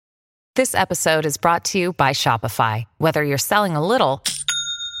This episode is brought to you by Shopify. Whether you're selling a little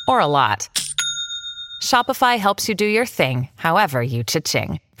or a lot, Shopify helps you do your thing, however you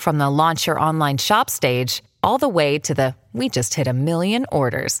cha-ching. From the launch your online shop stage, all the way to the we just hit 1 million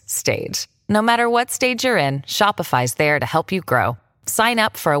orders stage. No matter what stage you're in, Shopify's there to help you grow. Sign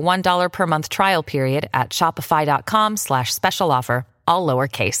up for a $1 per month trial period at shopify.com/special offer, all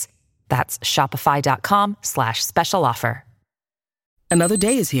lowercase. That's shopify.com/special offer. Another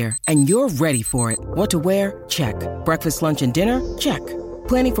day is here, and you're ready for it. What to wear? Check. Breakfast, lunch, and dinner? Check.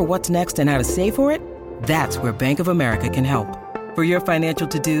 Planning for what's next and how to save for it? That's where Bank of America can help. For your financial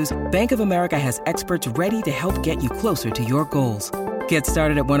to-dos, Bank of America has experts ready to help get you closer to your goals. Get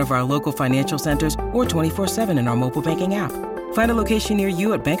started at one of our local financial centers or 24/7 in our mobile banking app. Find a location near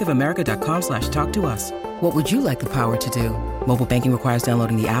you at bankofamerica.com/talktous. What would you like the power to do? Mobile banking requires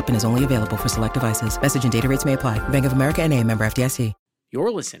downloading the app and is only available for select devices. Message and data rates may apply. Bank of America N.A., member FDIC. You're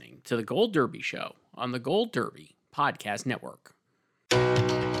listening to The Gold Derby Show on the Gold Derby Podcast Network.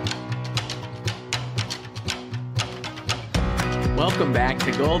 Welcome back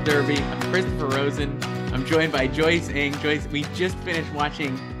to Gold Derby. I'm Christopher Rosen. I'm joined by Joyce Ng. Joyce, we just finished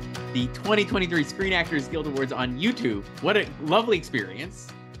watching the 2023 Screen Actors Guild Awards on YouTube. What a lovely experience.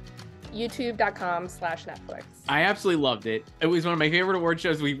 YouTube.com/Netflix. I absolutely loved it. It was one of my favorite award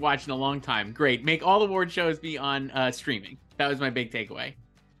shows we've watched in a long time. Great. Make all award shows be on streaming. That was my big takeaway.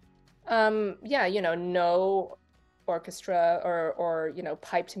 Yeah, no orchestra or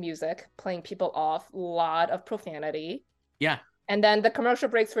piped music, playing people off, a lot of profanity. Yeah. And then the commercial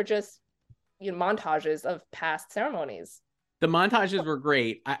breaks were just montages of past ceremonies. The montages were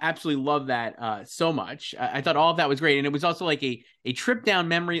great. I absolutely love that so much. I thought all of that was great. And it was also like a trip down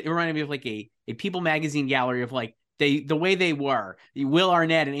memory. It reminded me of like a People magazine gallery of like the way they were. Will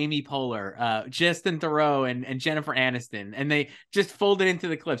Arnett and Amy Poehler, Justin Theroux and Jennifer Aniston. And they just folded into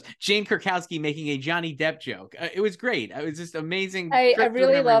the clips. Jane Krakowski making a Johnny Depp joke. It was great. It was just amazing. I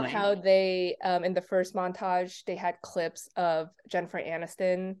really love how they, in the first montage, they had clips of Jennifer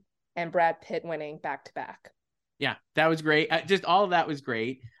Aniston and Brad Pitt winning back to back. Yeah, that was great. Just all of that was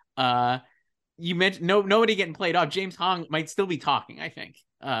great. You mentioned nobody getting played off. James Hong might still be talking, I think,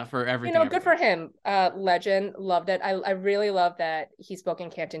 for everything. Good for him. Legend, loved it. I really love that he spoke in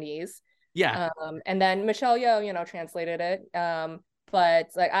Cantonese. Yeah. And then Michelle Yeoh, translated it.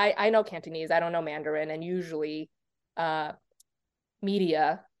 But like I know Cantonese, I don't know Mandarin, and usually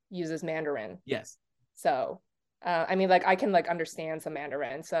media uses Mandarin. Yes. So I can understand some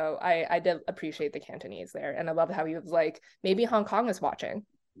Mandarin, so I did appreciate the Cantonese there, and I love how he was like, maybe Hong Kong is watching.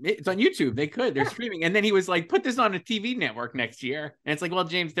 It's on YouTube. They're streaming, and then he was like, put this on a TV network next year, and it's like, well,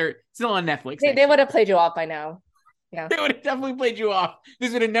 James, they're still on Netflix. They would have played you off by now. Yeah, they would have definitely played you off.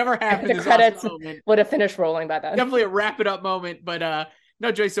 This would have never happened. The credits would have finished rolling by then. Definitely a wrap it up moment, but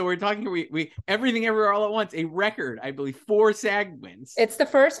no, Joyce. So we're talking. We Everything Everywhere All at Once, a record, I believe, 4 SAG wins. It's the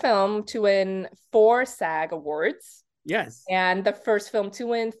first film to win 4 SAG awards. Yes, and the first film to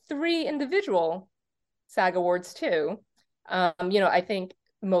win 3 individual SAG awards too. I think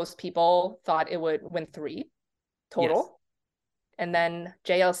most people thought it would win 3 total, yes. And then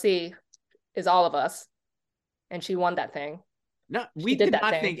JLC is All of Us, and she won that thing. No, we did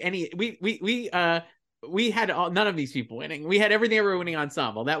not think any. We had none of these people winning. We had Everything Everywhere winning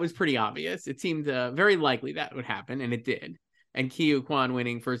ensemble. That was pretty obvious. It seemed very likely that would happen, and it did. And Ke Kwan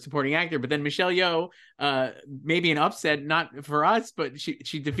winning for supporting actor. But then Michelle Yeoh, maybe an upset, not for us, but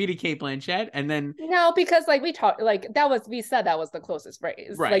she defeated Cate Blanchett. And then no, because we said that was the closest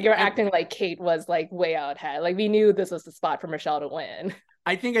race. Right. Like you're acting like Kate was way out ahead. Like we knew this was the spot for Michelle to win.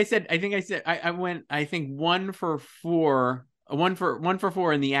 I went 1 for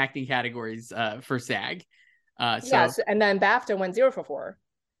 4 in the acting categories for SAG. Yes, and then BAFTA went 0 for 4.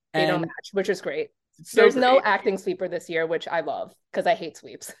 They don't match, which is great. So there's no acting sweeper this year, which I love because I hate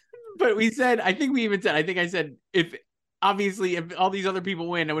sweeps. But I said, if all these other people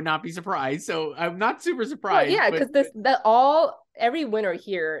win, I would not be surprised. So I'm not super surprised. Well, yeah, because every winner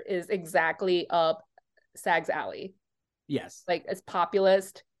here is exactly up SAG's alley. Yes. Like it's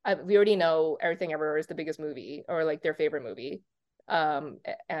populist. We already know Everything Everywhere is the biggest movie or their favorite movie. And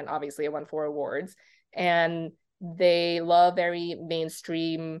obviously it won 4 awards. And they love very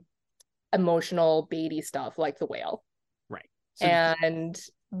mainstream emotional Beatty stuff like The Whale, right? So and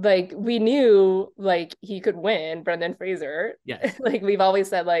we knew he could win, Brendan Fraser. Yes. We've always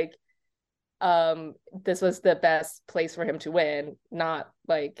said this was the best place for him to win, not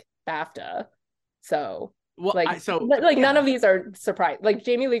BAFTA. So none of these are surprised.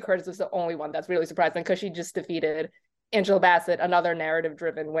 Jamie Lee Curtis is the only one that's really surprising because she just defeated Angela Bassett, another narrative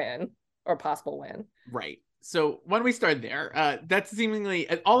driven win or possible win. Right. So when we start there, that's seemingly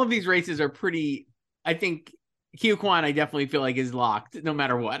all of these races are pretty. I think Kyo Kwan, I definitely feel like is locked no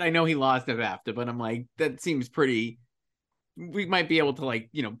matter what. I know he lost at BAFTA, but I'm like, that seems pretty. We might be able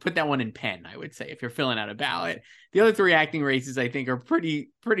to put that one in pen, I would say, if you're filling out a ballot. The other three acting races, I think, are pretty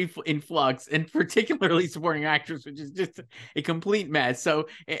in flux, and particularly supporting actress, which is just a complete mess. So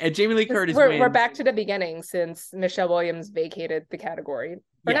Jamie Lee Curtis we're back to the beginning since Michelle Williams vacated the category.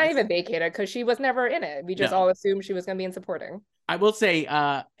 Or not even vacated, because she was never in it. We just all assumed she was going to be in supporting. I will say,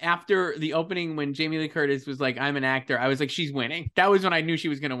 after the opening, when Jamie Lee Curtis was like, I'm an actor, I was like, she's winning. That was when I knew she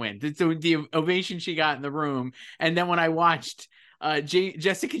was going to win. So the ovation she got in the room. And then when I watched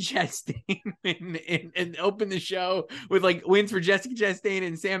Jessica Chastain and open the show with like wins for Jessica Chastain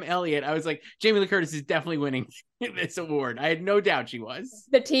and Sam Elliott, I was like, Jamie Lee Curtis is definitely winning this award. I had no doubt she was.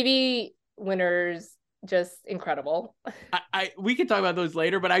 The TV winners, just incredible. We could talk about those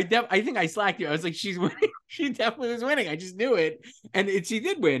later, but I think I slacked you. I was like, she's winning. She definitely was winning. I just knew it, and she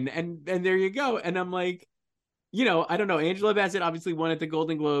did win, and there you go. And I'm like, I don't know. Angela Bassett obviously won at the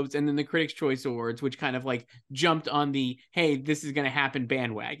Golden Globes and then the Critics' Choice Awards, which kind of like jumped on the hey, this is gonna happen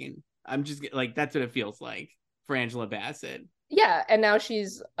bandwagon. I'm just like, that's what it feels like for Angela Bassett. Yeah, and now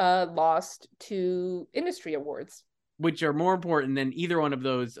she's lost to industry awards, which are more important than either one of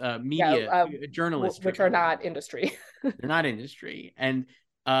those media journalists, which are not industry. They're not industry. And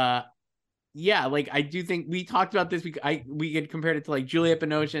like, I do think we talked about this. We had compared it to like Juliette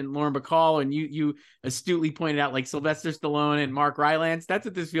Binoche and Lauren Bacall, and you astutely pointed out like Sylvester Stallone and Mark Rylance. That's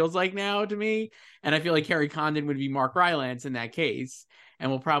what this feels like now to me. And I feel like Kerry Condon would be Mark Rylance in that case, and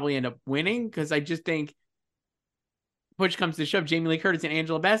will probably end up winning, because I just think push comes to shove, Jamie Lee Curtis and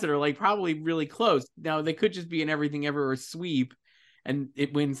Angela Bassett are like probably really close. Now they could just be an Everything Everywhere sweep and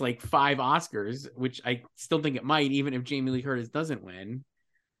it wins like 5 Oscars, which I still think it might, even if Jamie Lee Curtis doesn't win.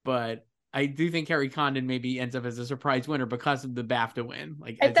 But I do think Kerry Condon maybe ends up as a surprise winner because of the BAFTA win.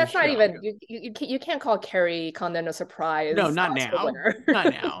 Like, that's not even you can't call Kerry Condon a surprise. No, not now. Not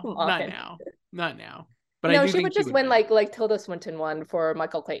now. Not now. But no, she would just win like Tilda Swinton won for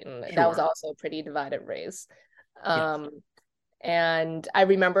Michael Clayton. Sure. That was also a pretty divided race. Yes. And I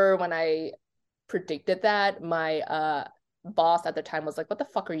remember when I predicted that, my boss at the time was like, what the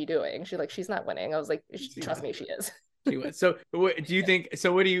fuck are you doing? She's not winning. I was like, trust me, she is. She was. So what do you think?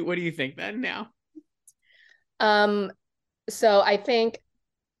 So what do you think then now? So I think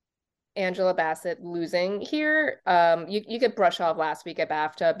Angela Bassett losing here, you could brush off last week at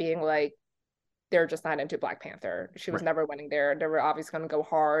BAFTA being like, they're just not into Black Panther. She was never winning there. They were obviously going to go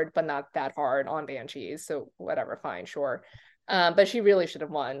hard, but not that hard on Banshees. So whatever, fine, sure. But she really should have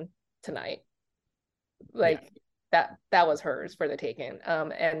won tonight. Like that was hers for the taking.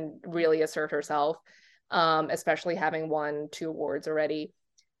 And really assert herself, especially having won 2 awards already.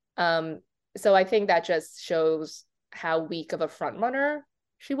 So I think that just shows how weak of a front runner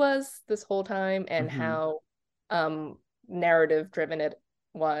she was this whole time, and how narrative driven it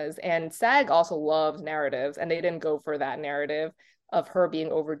was. And SAG also loves narratives, and they didn't go for that narrative of her being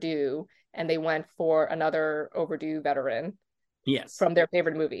overdue, and they went for another overdue veteran from their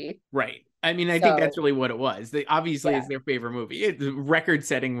favorite movie. Right. I mean, I think that's really what it was. Obviously it's their favorite movie. It's a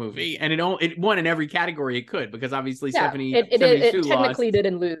record-setting movie, and it won in every category it could, because obviously Stephanie Sue technically lost.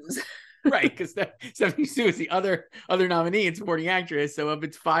 Didn't lose. Right, because Stephanie Sue is the other nominee in supporting actress. So of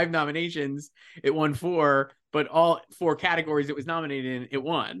its 5 nominations, it won 4, but all 4 categories it was nominated in, it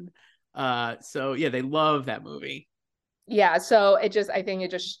won. So yeah, they love that movie. Yeah, so I think it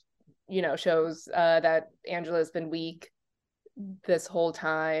just shows that Angela's been weak this whole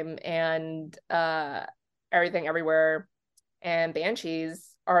time, and Everything Everywhere and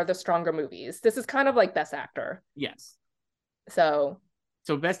Banshees are the stronger movies. This is kind of like Best Actor. Yes. So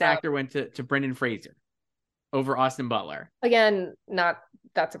Best Actor went to Brendan Fraser over Austin Butler. Again, not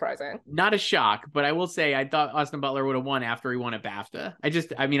that surprising. Not a shock, but I will say I thought Austin Butler would have won after he won at BAFTA.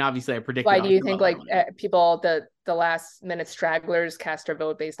 Obviously I predicted. Why do you think people, the last minute stragglers cast their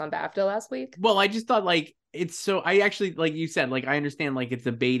vote based on BAFTA last week? Well, I just thought I actually, like you said, I understand it's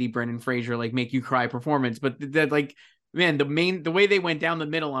a Beatty, Brendan Fraser, make you cry performance, but that man, the way they went down the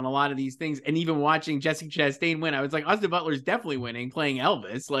middle on a lot of these things, and even watching Jessica Chastain win, I was like, Austin Butler's definitely winning, playing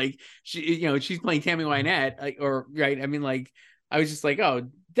Elvis. She's playing Tammy Wynette, I was just like, oh,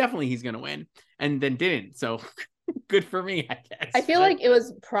 definitely he's gonna win, and then didn't. So good for me, I guess. I feel like it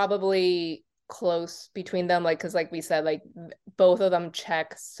was probably close between them, because we said, both of them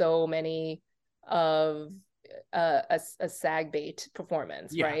check so many of a SAG bait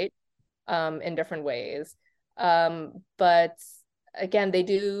performance, right? In different ways. But again,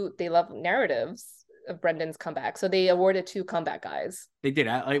 they love narratives. of Brendan's comeback. So they awarded 2 comeback guys. They did.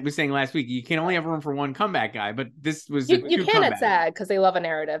 I was saying last week, you can only have room for 1 comeback guy, but this was you two can comebacks. at SAG because they love a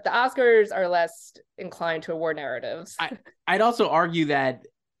narrative. The Oscars are less inclined to award narratives. I'd also argue that,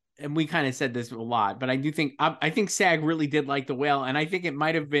 and we kind of said this a lot, but I do think I think SAG really did like The Whale, and I think it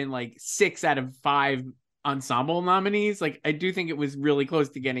might have been like 6 out of 5 ensemble nominees. Like I do think it was really close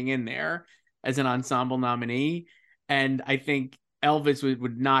to getting in there as an ensemble nominee, and I think Elvis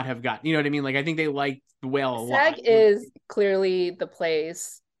would not have gotten. You know what I mean? Like I think they liked The Whale a lot. SAG is clearly the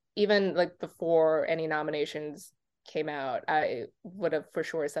place. Even like before any nominations came out, I would have for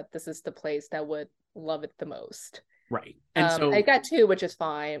sure said this is the place that would love it the most. Right. And so I got 2, which is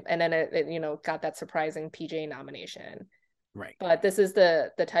fine. And then it got that surprising PJ nomination. Right. But this is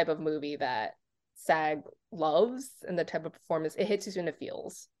the type of movie that SAG loves, and the type of performance, it hits you in the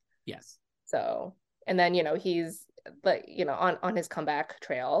feels. Yes. So, and then, he's like, on his comeback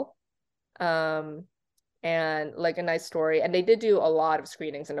trail. And like a nice story. And they did do a lot of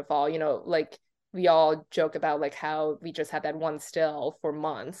screenings in the fall, like we all joke about like how we just had that one still for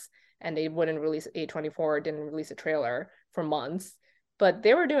months, and they wouldn't release A24, didn't release a trailer for months, but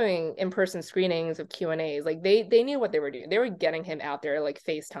they were doing in-person screenings of Q&As. Like they knew what they were doing. They were getting him out there like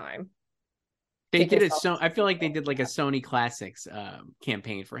FaceTime. They did it. So I feel like they did like a Sony Classics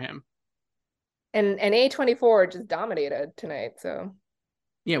campaign for him. And A24 just dominated tonight. So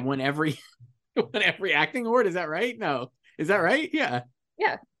yeah, won every acting award. Is that right? No. Is that right? Yeah.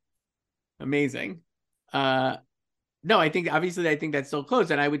 Yeah. Amazing. No, I think that's still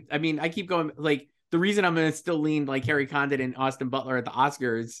close. And I keep going, like the reason I'm gonna still lean like Harry Condon and Austin Butler at the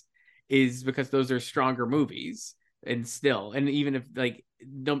Oscars is because those are stronger movies. And even if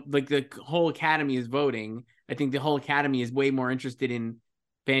the whole Academy is voting, I think the whole Academy is way more interested in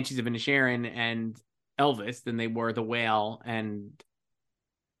Banshees of Inisherin and Elvis than they were The Whale and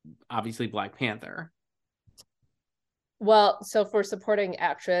obviously Black Panther. Well, so for supporting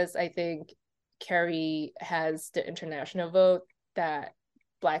actress, I think Carrie has the international vote that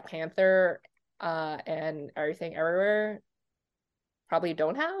Black Panther and Everything Everywhere probably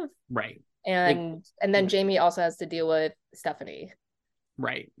don't have. Right. And then Jamie also has to deal with Stephanie.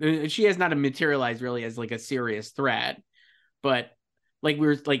 Right. She has not materialized really as like a serious threat, but like we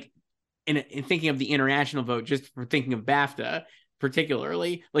were like in thinking of the international vote, just for thinking of BAFTA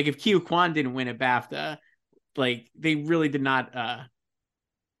particularly, like if Q Kwan didn't win at BAFTA, like they really did not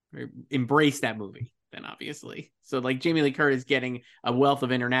embrace that movie then obviously. So like Jamie Lee Curtis getting a wealth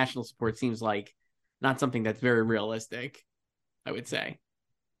of international support seems like not something that's very realistic, I would say.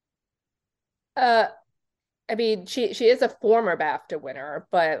 I mean, she is a former BAFTA winner,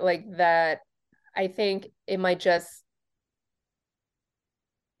 but like that, I think it might just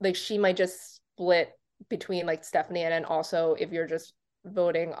like she might just split between like Stephanie, and then also if you're just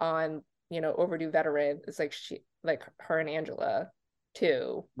voting on overdue veteran, it's like her and Angela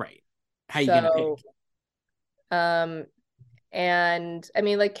too. Right. How you gonna pick? And I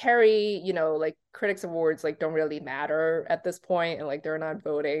mean like Carrie, like Critics Awards like don't really matter at this point, and like they're not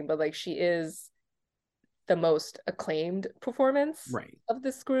voting, but like she is the most acclaimed performance of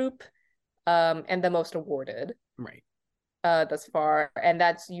this group, and the most awarded thus far, and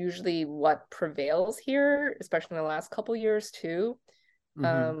that's usually what prevails here, especially in the last couple years too.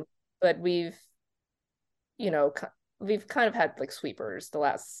 But we've kind of had like sweepers the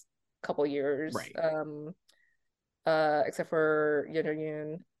last couple years, except for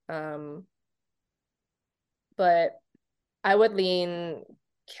Yoon. But I would lean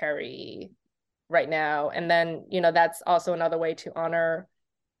Carrie right now, and then that's also another way to honor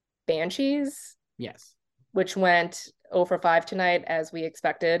Banshees, which went 0 for 5 tonight, as we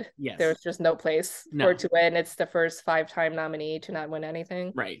expected. There's just no place for it to win. It's the first 5-time nominee to not win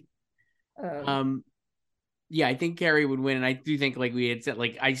anything. Yeah, I think Carrie would win, and I do think, like we had said,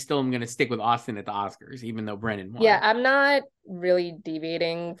 like I still am going to stick with Austin at the Oscars, even though Brendan won. Yeah, I'm not really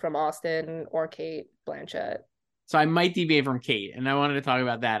deviating from Austin or Cate Blanchett. So I might deviate from Cate, and I wanted to talk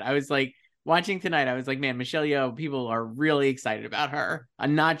about that. I was like, watching tonight, I was like, man, Michelle Yeoh, people are really excited about her,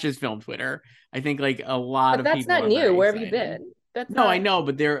 not just film Twitter. I think like a lot of people. That's not new. Where have you been? I know,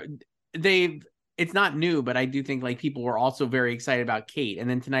 but it's not new, but I do think like people were also very excited about Cate. And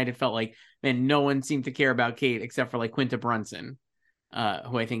then tonight it felt like, man, no one seemed to care about Cate except for like Quinta Brunson,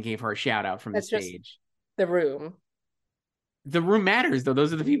 who I think gave her a shout out from the stage. The Room. The Room matters, though.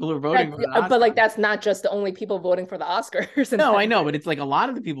 Those are the people who are voting for the Oscars. But like that's not just the only people voting for the Oscars. No, I know, but it's like a lot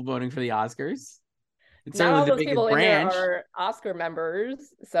of the people voting for the Oscars. It's Not certainly all the those biggest people in there branch. are Oscar members.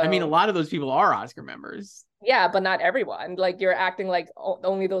 I mean, a So lot of those people are Oscar members. yeah, but not everyone. Like you're acting like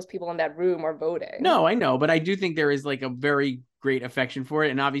only those people in that room are voting. No, I know, but I do think there is like a very great affection for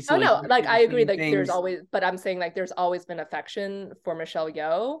it, and obviously, Oh like no, we like see I the agree. same Like there's things. always, but I'm saying like there's always been affection for Michelle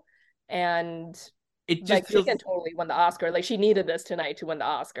Yeoh, and It just like she feels, can totally win the Oscar. Like she needed this tonight to win the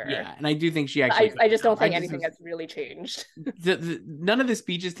Oscar. yeah, and I do think she actually could I have, just though. don't I think just anything was has really changed. none of the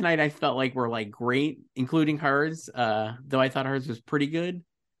speeches tonight I felt like were like great, including hers. Though I thought hers was pretty good.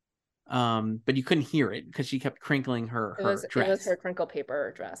 But you couldn't hear it because she kept crinkling her It was dress. her crinkle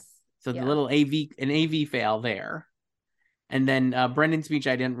paper dress. So the Yeah. little AV fail there. And then Brendan's speech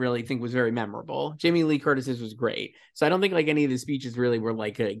I didn't really think was very memorable. Jamie Lee Curtis's was great. So I don't think like any of the speeches really were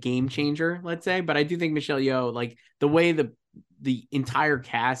like a game changer, let's say. But I do think Michelle Yeoh, like the way the entire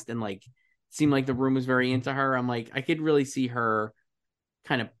cast and like seemed like the room was very into her. I'm like, I could really see her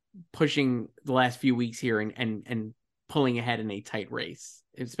kind of pushing the last few weeks here and pulling ahead in a tight race,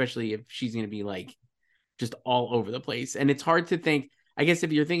 especially if she's going to be like just all over the place. And it's hard to think, I guess,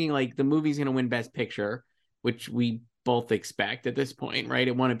 if you're thinking like the movie's going to win Best Picture, which we both expect at this point, right?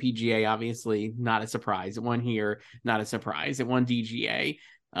 It won a PGA, obviously, not a surprise. It won here, not a surprise. It won DGA,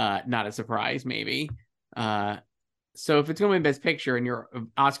 not a surprise, maybe. So if it's going to win Best Picture and you're an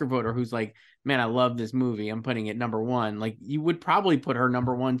Oscar voter who's like, man, I love this movie, I'm putting it number one, like you would probably put her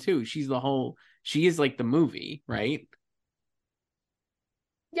number one too. She is like the movie, right?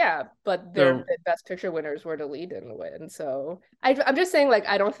 Yeah, but their Best Picture winners were the lead in the win. So I'm just saying, like,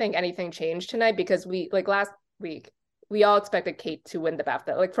 I don't think anything changed tonight because we, like, last week, we all expected Kate to win the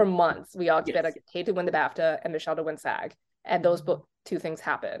BAFTA. Like, for months, we all expected Kate to win the BAFTA and Michelle to win SAG. And those two things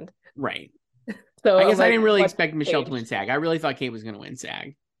happened. Right. So I guess like, I didn't really expect Michelle to win SAG. I really thought Kate was going to win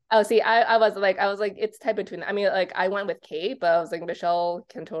SAG. Oh, see, I was like, it's tied between. I mean, like, I went with Kate, but I was like, Michelle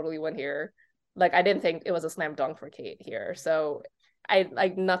can totally win here. Like, I didn't think it was a slam dunk for Kate here. So I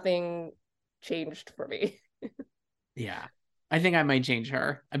like nothing changed for me. Yeah. I think I might change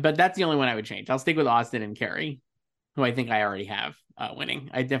her, but that's the only one I would change. I'll stick with Austin and Carrie, who I think I already have winning.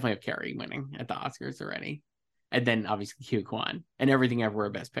 I definitely have Carrie winning at the Oscars already. And then obviously Hugh Kwan and Everything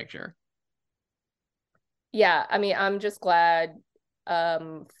Everywhere Best Picture. Yeah, I mean, I'm just glad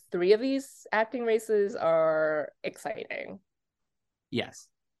 3 of these acting races are exciting. Yes.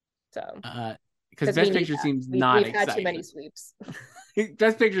 So because Best Picture seems not we've exciting. had too many sweeps.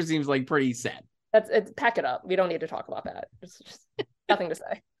 Best Picture seems like pretty set. It's pack it up. We don't need to talk about that. Just nothing to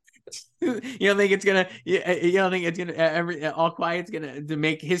say. You don't think it's gonna? You don't think it's gonna? All Quiet's gonna to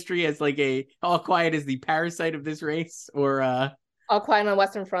make history as like a All Quiet is the parasite of this race, or All Quiet on the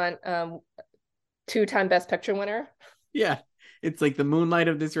Western Front, 2-time Best Picture winner. Yeah, it's like the moonlight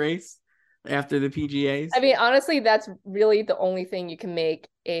of this race after the PGAs. I mean, honestly, that's really the only thing you can make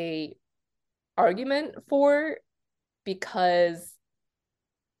a argument for, because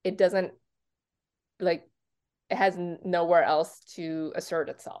it doesn't, like, it has nowhere else to assert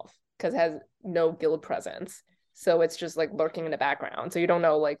itself because it has no guild presence. So it's just like lurking in the background. So you don't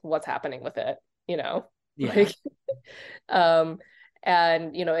know like what's happening with it, you know? Yeah. Like,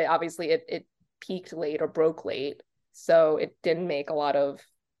 and you know, it peaked late or broke late. So it didn't make a lot of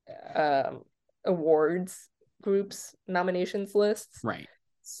awards groups nominations lists. Right.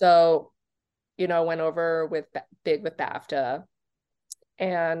 So, you know, went over with big with BAFTA.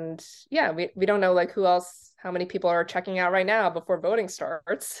 And yeah, we don't know like who else, how many people are checking out right now before voting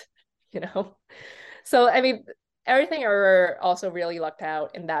starts, you know? So, I mean, everything are also really lucked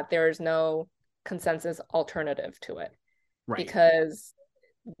out in that there is no consensus alternative to it. Right. Because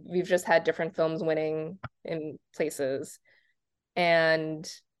we've just had different films winning in places. And,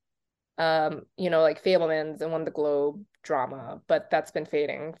 you know, like Fabelmans and won the Globe drama, but that's been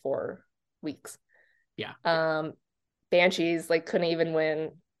fading for weeks. Yeah. Banshees like couldn't even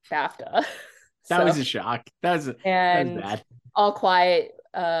win BAFTA. That was a shock. That was bad. All Quiet,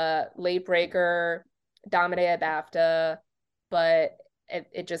 late breaker, dominated BAFTA, but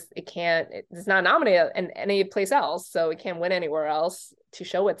it's not nominated in any place else, so it can't win anywhere else to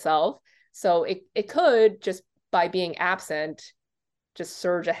show itself. So it could, just by being absent, just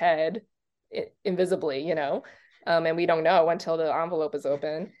surge ahead invisibly, you know, and we don't know until the envelope is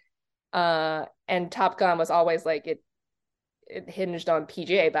open. And Top Gun was always like it hinged on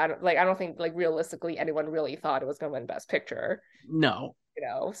PGA, but I don't think like realistically anyone really thought it was going to win Best Picture. No, you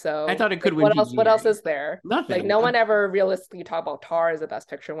know, so I thought it could win. What else? What else is there? Nothing. Like no one ever realistically talked about Tar as a Best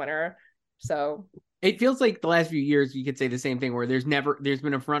Picture winner. So it feels like the last few years you could say the same thing, where there's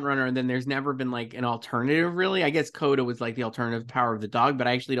been a front runner and then there's never been like an alternative. Really, I guess Coda was like the alternative, Power of the Dog, but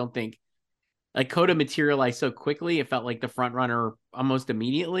I actually don't think like Coda materialized so quickly. It felt like the front runner almost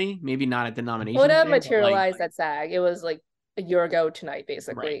immediately. Maybe not at the nomination. Coda materialized at SAG. It was like a year ago tonight,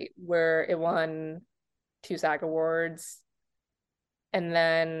 basically, Right. where it won 2 SAG awards. And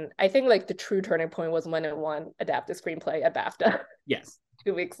then I think like the true turning point was when it won adapted screenplay at BAFTA Yes.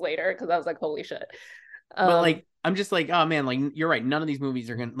 2 weeks later, because I was like, holy shit. But like, I'm just like, oh man, like you're right. None of these movies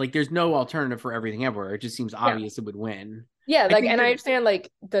are gonna like. There's no alternative for Everything Everywhere. It just seems obvious it would win. Yeah, I like, think and I understand like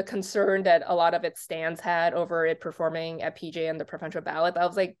the concern that a lot of its stands had over it performing at PJ and the provincial ballot. But I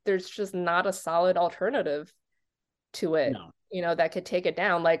was like, there's just not a solid alternative to it, No. you know, that could take it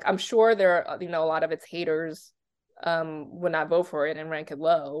down. Like, I'm sure there are, you know, a lot of its haters would not vote for it and rank it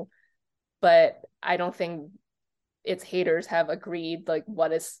low, but I don't think its haters have agreed like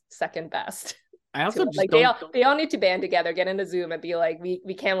what is second best. I also just like don't. they all need to band together, get into Zoom, and be like, we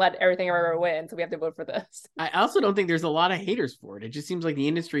can't let Everything Everywhere win, so we have to vote for this. I also don't think there's a lot of haters for it. It just seems like the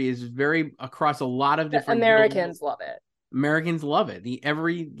industry is very across a lot of different. Americans love it. Americans love it.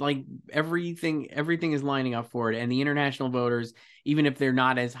 Everything is lining up for it, and the international voters, even if they're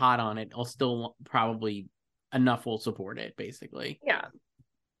not as hot on it, will still probably enough will support it. Basically, yeah.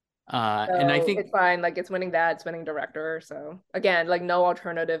 And I think it's fine. Like, it's winning that, it's winning director. So again, like, no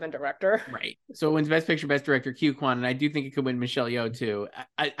alternative in director. Right. So it wins Best Picture, Best Director, Q Kwan, and I do think it could win Michelle Yeoh too.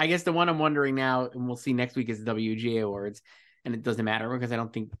 I guess the one I'm wondering now, and we'll see next week, is the WGA Awards, and it doesn't matter because I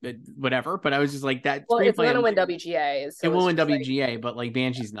don't think whatever. But I was just like that. Well, it's going to win WGA. So it will win WGA, but like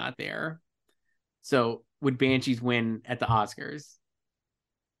Banshee's not there. So would Banshees win at the Oscars?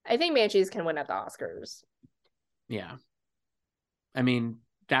 I think Banshees can win at the Oscars. Yeah. I mean,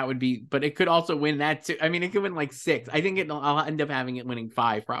 that would be, but it could also win that too. I mean, it could win like 6. I think I'll end up having it winning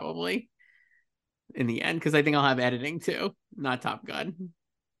 5 probably in the end, because I think I'll have editing too, not Top Gun.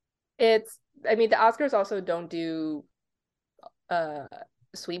 I mean, the Oscars also don't do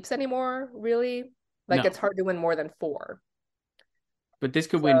sweeps anymore, really. Like, no. It's hard to win more than 4. But this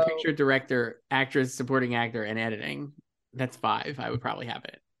could win picture, director, actress, supporting actor, and editing. That's 5. I would probably have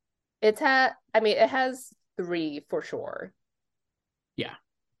it. It has 3 for sure. Yeah.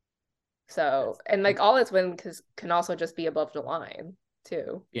 So, and like all its win can also just be above the line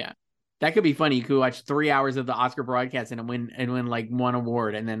too. Yeah. That could be funny. You could watch 3 hours of the Oscar broadcast and win like 1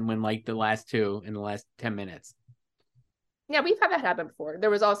 award, and then win like the last 2 in the last 10 minutes. Yeah, we've had that happen before. There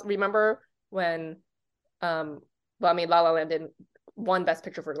was also, remember when La La Land didn't won Best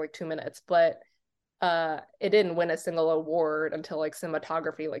Picture for like 2 minutes, but it didn't win a single award until like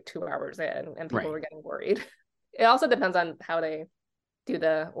cinematography like 2 hours in, and people were getting worried. It also depends on how they do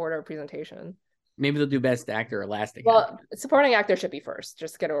the order of presentation. Maybe they'll do Best Actor or Last Actor. Well, supporting actor should be first.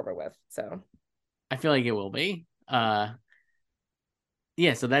 Just get it over with. So I feel like it will be. Yeah,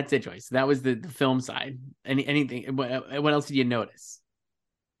 so that's it, Joyce. That was the film side. Anything? What else did you notice?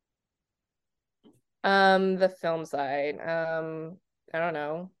 The film side. I don't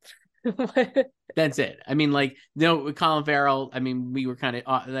know. That's it. I mean, like, with Colin Farrell, I mean, we were kind of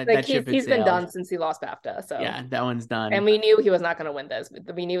that ship he's been done since he lost BAFTA. So yeah, that one's done. And we knew he was not going to win this.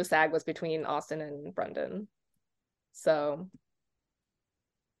 We knew SAG was between Austin and Brendan. So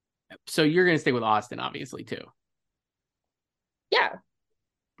you're going to stay with Austin, obviously, too. Yeah.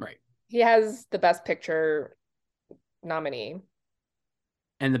 Right. He has the Best Picture nominee.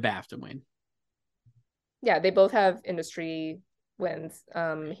 And the BAFTA win. Yeah, they both have industry wins,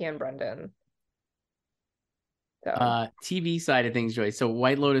 he and Brendan. So. TV side of things, Joyce. So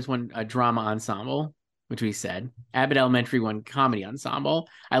White Lotus won a drama ensemble, which we said. Abbott Elementary won comedy ensemble.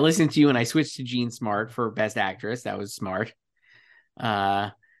 I listened to you and I switched to Jean Smart for Best Actress. That was smart.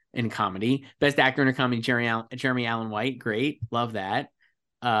 In comedy. Best Actor in a Comedy, Jeremy Allen White. Great. Love that.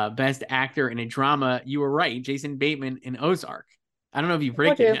 Best Actor in a Drama. You were right. Jason Bateman in Ozark. I don't know if you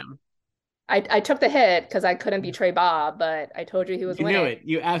predicted him. I took the hit because I couldn't betray Bob, but I told you he was winning. You knew it.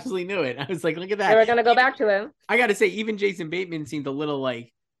 You absolutely knew it. I was like, look at that. They were going to go back to him. I got to say, even Jason Bateman seemed a little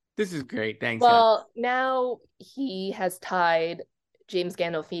like, this is great. Thanks. Well, now he has tied James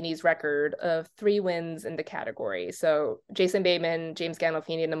Gandolfini's record of 3 wins in the category. So Jason Bateman, James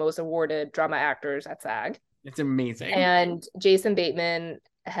Gandolfini, and the most awarded drama actors at SAG. It's amazing. And Jason Bateman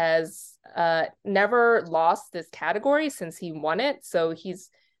has never lost this category since he won it. So he's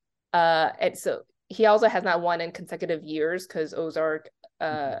and so he also has not won in consecutive years because Ozark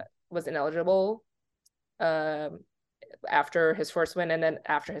was ineligible after his first win and then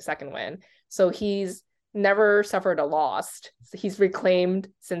after his second win. So he's never suffered a loss. He's reclaimed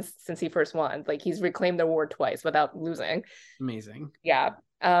since he first won. Like, he's reclaimed the award twice without losing. Amazing. Yeah.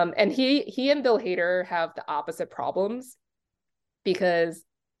 And he and Bill Hader have the opposite problems, because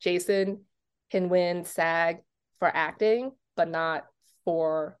Jason can win SAG for acting, but not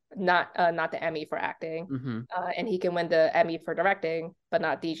for not the Emmy for acting, Mm-hmm. and he can win the Emmy for directing, but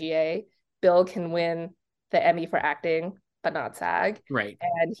not DGA. Bill can win the Emmy for acting, but not SAG. Right.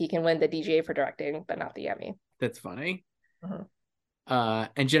 And he can win the DGA for directing, but not the Emmy. That's funny. Mm-hmm.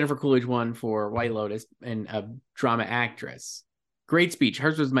 And Jennifer Coolidge won for White Lotus and a drama actress. Great speech.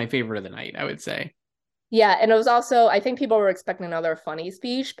 Hers was my favorite of the night, I would say. Yeah, and it was also, I think people were expecting another funny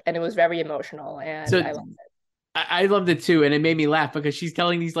speech, and it was very emotional, and I loved it. I loved it too, and it made me laugh because she's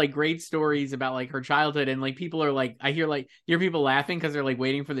telling these like great stories about like her childhood, and like people are like, I hear people laughing because they're like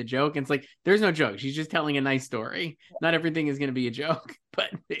waiting for the joke, and it's like there's no joke. She's just telling a nice story. Not everything is going to be a joke, but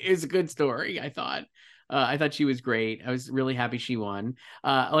it is a good story. I thought she was great. I was really happy she won.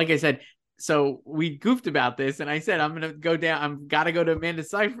 Like I said, so we goofed about this, and I said I'm gonna go down. I'm gotta go to Amanda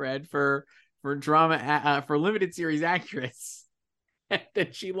Seyfried for drama for limited series actress.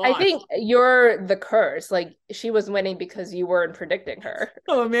 That she lost. I think you're the curse. Like, she was winning because you weren't predicting her.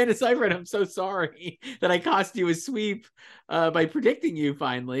 Oh, Amanda Seyfried, I'm so sorry that I cost you a sweep by predicting you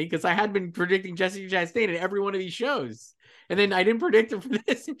finally, because I had been predicting Jessica Chastain in every one of these shows, and then I didn't predict her for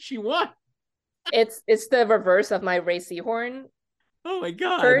this, and she won. It's the reverse of my Ray Seahorn. Oh my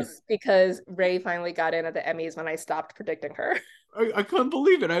god! First, because Ray finally got in at the Emmys when I stopped predicting her. I couldn't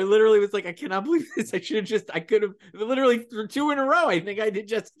believe it. I literally was like, I cannot believe this. I could have literally for 2 in a row. I think I did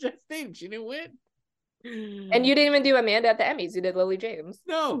just Chastain. She didn't win. And you didn't even do Amanda at the Emmys. You did Lily James.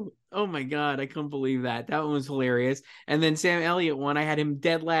 No. Oh my god, I couldn't believe that. That one was hilarious. And then Sam Elliott won. I had him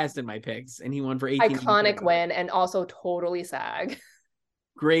dead last in my picks, and he won for 18. Iconic win, and also totally SAG.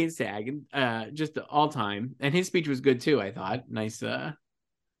 Great SAG, just all time. And his speech was good too, I thought. Nice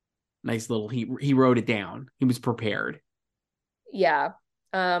little. He wrote it down. He was prepared. Yeah,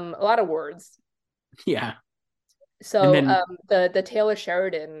 a lot of words. Yeah. So then, the Taylor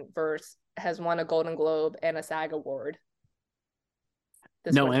Sheridan verse has won a Golden Globe and a SAG award.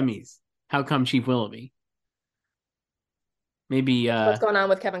 No Emmys. How come Chief Willoughby? Maybe what's going on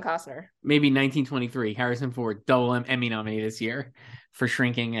with Kevin Costner? Maybe 1923. Harrison Ford, double Emmy nominee this year for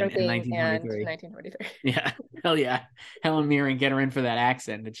Shrinking and 1923. 1923. Yeah, hell yeah. Helen Mirren, get her in for that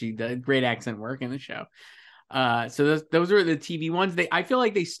accent that she did. Great accent work in the show. So those were the TV ones. I feel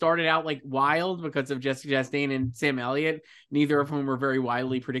like they started out like wild because of Jessica Chastain and Sam Elliott, neither of whom were very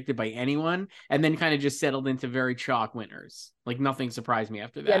widely predicted by anyone, and then kind of just settled into very chalk winners. Like nothing surprised me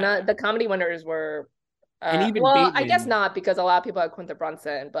after that. Yeah, the comedy winners were. And even Bateman, I guess not, because a lot of people had Quinta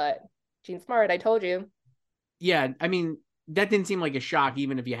Brunson, but Jean Smart, I told you. Yeah, I mean, that didn't seem like a shock.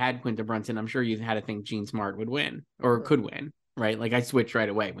 Even if you had Quinta Brunson, I'm sure you had to think Jean Smart would win or could win. Right, like I switched right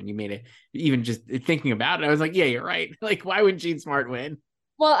away when you made it. Even just thinking about it, I was like, "Yeah, you're right." Like, why would Jean Smart win?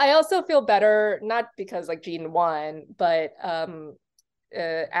 Well, I also feel better, not because like Jean won, but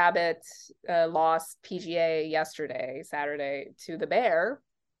Abbott lost PGA Saturday, to the Bear,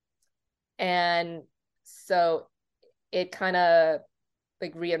 and so it kind of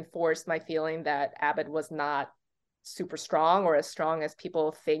like reinforced my feeling that Abbott was not super strong or as strong as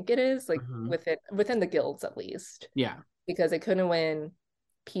people think it is, like within the guilds at least. Yeah. Because it couldn't win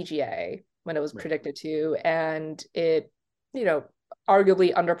PGA when it was predicted to, and it,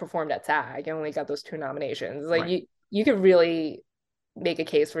 arguably underperformed at SAG. It only got those 2 nominations. Like you could really make a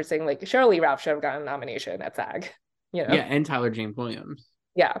case for saying like Shirley Ralph should have gotten a nomination at SAG. Yeah, and Tyler James Williams.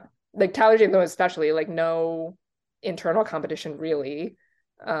 Yeah, like Tyler James Williams especially, like no internal competition really.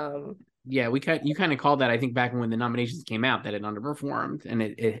 Yeah, you kind of called that, I think, back when the nominations came out, that it underperformed, and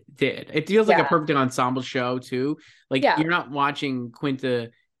it did. It feels like a perfect ensemble show too. Like you're not watching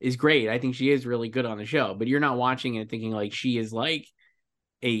Quinta is great. I think she is really good on the show, but you're not watching it thinking like she is like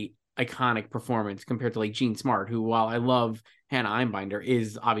a iconic performance compared to like Jean Smart, who, while I love Hannah Einbinder,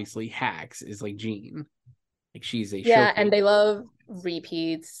 is obviously Hacks is like Jean. Like she's a showcase. And they love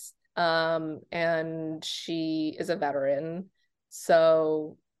repeats. And she is a veteran,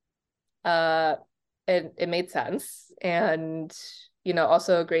 so it made sense. And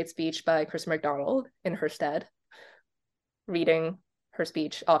also a great speech by Chris McDonald in her stead, reading her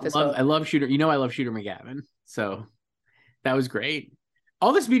speech off his phone. I love Shooter. I love Shooter McGavin, so that was great.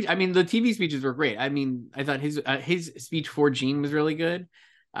 All the speech, I mean, the TV speeches were great. I mean, I thought his speech for Jean was really good.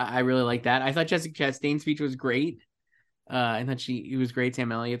 I really liked that. I thought Jessica Chastain's speech was great. I thought it was great.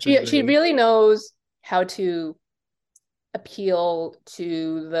 Sam Elliott. She really knows how to appeal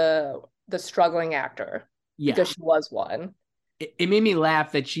to the struggling actor, because she was one. It made me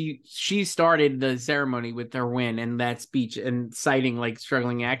laugh that she started the ceremony with her win and that speech and citing like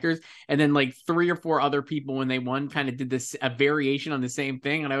struggling actors, and then like 3 or 4 other people when they won kind of did a variation on the same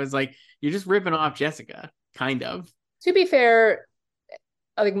thing, and I was like, you're just ripping off Jessica, kind of. To be fair,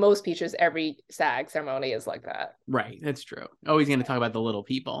 like most speeches, every SAG ceremony is like that. Right. That's true. Always going to talk about the little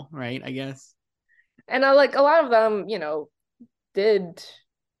people, right? I guess. And I like a lot of them, did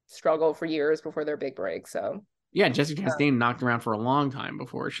struggle for years before their big break. So yeah, Jessica Chastain knocked around for a long time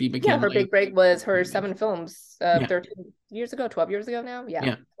before she became. Yeah, her big break was her 7 films 13 years ago, 12 years ago now.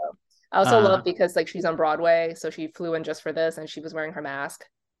 Yeah. So I also love because like she's on Broadway, so she flew in just for this, and she was wearing her mask.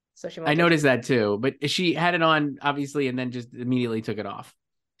 So I noticed that too, but she had it on obviously, and then just immediately took it off.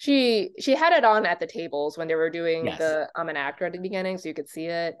 She had it on at the tables when they were doing the I'm an actor at the beginning, so you could see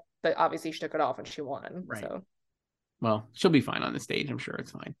it. But obviously, she took it off when she won. Right. So, well, she'll be fine on the stage. I'm sure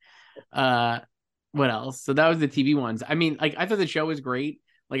it's fine. What else? So that was the TV ones. I mean, like I thought the show was great.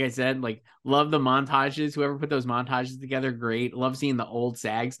 Like I said, like love the montages. Whoever put those montages together, great. Love seeing the old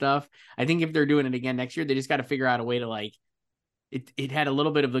SAG stuff. I think if they're doing it again next year, they just got to figure out a way to like. It had a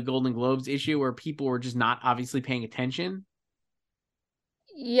little bit of the Golden Globes issue where people were just not obviously paying attention.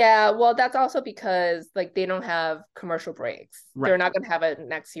 Yeah, well, that's also because like they don't have commercial breaks. Right. They're not going to have it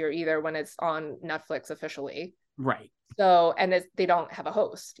next year either when it's on Netflix officially. Right. So, and they don't have a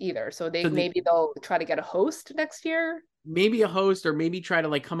host either. So maybe they'll try to get a host next year. Maybe a host, or maybe try to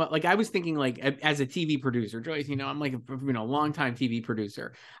like come up. Like I was thinking, like as a TV producer, Joyce, I'm like a long-time TV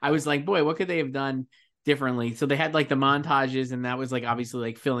producer. I was like, boy, what could they have done differently? So they had like the montages, and that was like obviously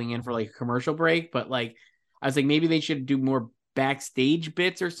like filling in for like a commercial break. But like I was like, maybe they should do more backstage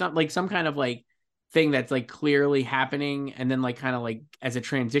bits or something, like some kind of like thing that's like clearly happening, and then like kind of like as a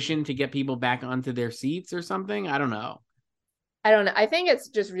transition to get people back onto their seats or something. I don't know. I think it's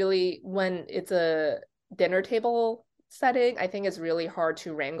just really when it's a dinner table setting, I think it's really hard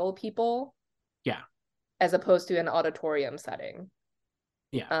to wrangle people. Yeah. As opposed to an auditorium setting.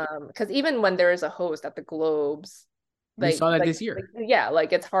 Yeah. Because even when there is a host at the Globes, we saw that this year.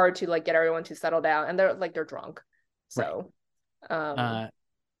 Like it's hard to like get everyone to settle down, and they're drunk. So right.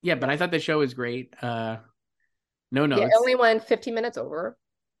 Yeah, but I thought the show was great. No notes. Yeah, it only went 15 minutes over.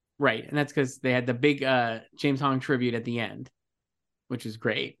 Right. And that's because they had the big James Hong tribute at the end, which is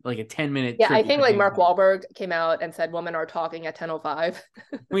great. Like a 10-minute. Yeah, I think like Mark Wahlberg came out and said women are talking at 10:05.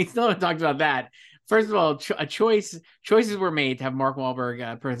 We still haven't talked about that. First of all, choices were made to have Mark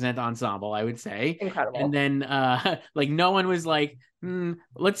Wahlberg present Ensemble, I would say. Incredible. And then like no one was like,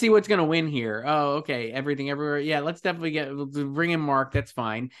 let's see what's going to win here. Oh, okay. Everything everywhere. Yeah, let's definitely bring in Mark. That's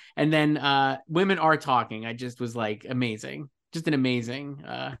fine. And then women are talking. I just was like amazing. Just an amazing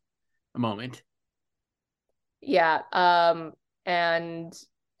moment. Yeah. And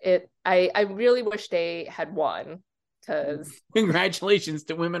I really wish they had won, because congratulations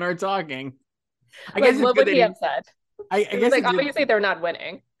to Women Are Talking. I guess what would he have said? I guess like obviously they're not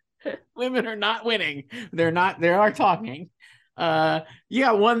winning. Women are not winning. They are talking. You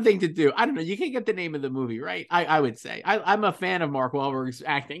got one thing to do. I don't know. You can't get the name of the movie, right? I would say I'm a fan of Mark Wahlberg's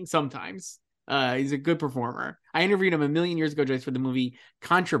acting sometimes. He's a good performer. I interviewed him a million years ago, Joyce, for the movie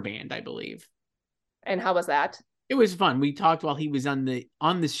Contraband, I believe. And how was that? It was fun. We talked while he was on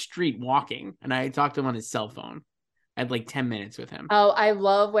the street walking, and I talked to him on his cell phone. I had like 10 minutes with him. Oh, I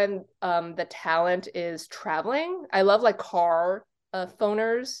love when the talent is traveling. I love like car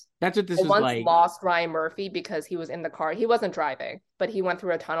phoners. That's what this was like. I once lost Ryan Murphy because he was in the car. He wasn't driving, but he went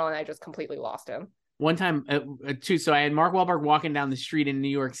through a tunnel and I just completely lost him. One time, too, so I had Mark Wahlberg walking down the street in New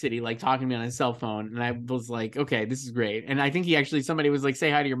York City, like talking to me on his cell phone, and I was like, okay, this is great. And I think somebody was like, say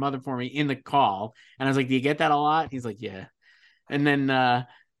hi to your mother for me in the call. And I was like, do you get that a lot? He's like, yeah. And then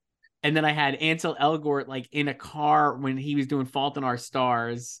I had Ansel Elgort like in a car when he was doing Fault in Our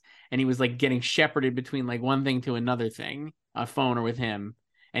Stars, and he was like getting shepherded between like one thing to another thing, a phone or with him.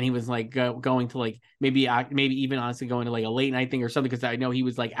 And he was like going to like maybe even honestly going to like a late night thing or something, because I know he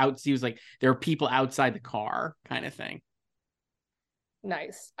was like out. He was like, there are people outside the car kind of thing.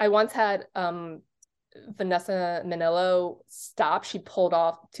 Nice. I once had Vanessa Minnillo stop. She pulled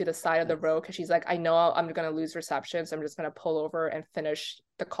off to the side of the road because she's like, I know I'm going to lose reception, so I'm just going to pull over and finish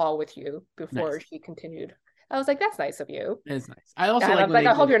the call with you before she continued. I was like, that's nice of you. It's nice. I also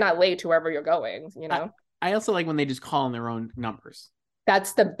I hope you're not late to wherever you're going. I also like when they just call on their own numbers.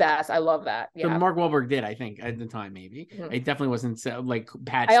 That's the best. I love that. Yeah. So Mark Wahlberg did, I think, at the time, maybe. Mm-hmm. It definitely wasn't so like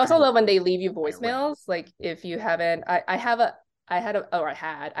patched. I also love when they leave you voicemails. Like if you haven't, I had a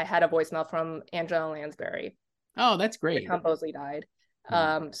voicemail from Angela Lansbury. Oh, that's great. Tom Bosley died.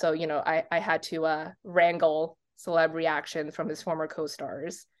 Mm-hmm. So I had to wrangle celeb reactions from his former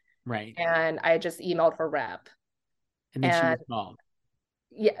co-stars. Right. And I just emailed her rep. And then she was called.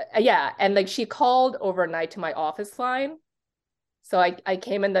 Yeah. And like she called overnight to my office line. So I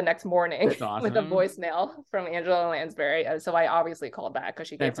came in the next morning awesome. with a voicemail from Angela Lansbury. So I obviously called back because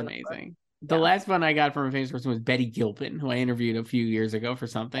she gave That's amazing. The last one I got from a famous person was Betty Gilpin, who I interviewed a few years ago for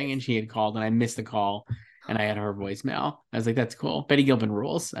something, and she had called, and I missed the call, and I had her voicemail. I was like, "That's cool." Betty Gilpin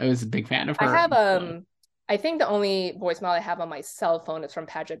rules. I was a big fan of her. I have I think the only voicemail I have on my cell phone is from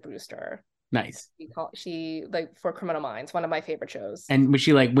Paget Brewster. Nice. She like for Criminal Minds, one of my favorite shows. And was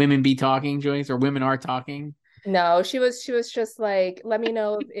she like Women Be Talking, Joyce, or Women Are Talking? No, she was just like, let me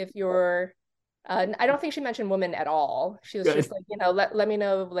know if you're I don't think she mentioned women at all. She was just like, let me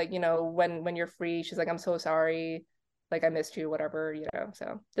know, like, when you're free. She's like, I'm so sorry, like I missed you, whatever,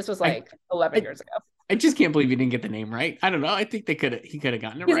 So this was like 11 years ago. I just can't believe he didn't get the name right. I don't know. I think he could have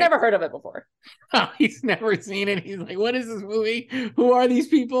gotten it right. He's never heard of it before. He's never seen it. He's like, what is this movie? Who are these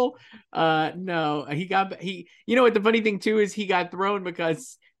people? No, you know what the funny thing too is he got thrown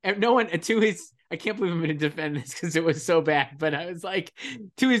because no one I can't believe I'm going to defend this because it was so bad, but I was like,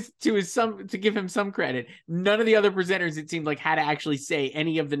 to give him some credit, none of the other presenters, it seemed like, had to actually say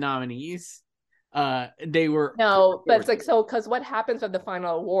any of the nominees. They were but it's like, so because what happens with the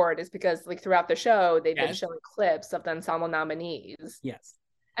final award is because like throughout the show they've been showing clips of the ensemble nominees. Yes.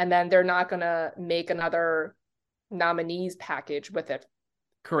 And then they're not gonna make another nominees package with it.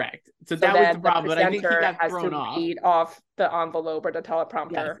 Correct. So that was the problem, but I think he got thrown off. Read off the envelope or the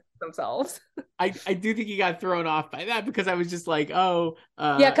teleprompter themselves. I do think he got thrown off by that because I was just like,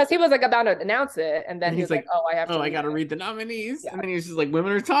 because he was like about to announce it, and then he's like, I got to read the nominees, and then he was just like,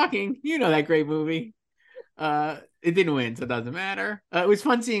 Women Are Talking, that great movie. It didn't win, so it doesn't matter. It was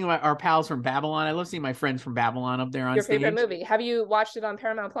fun seeing our pals from Babylon. I love seeing my friends from Babylon up there on stage. Your favorite movie? Have you watched it on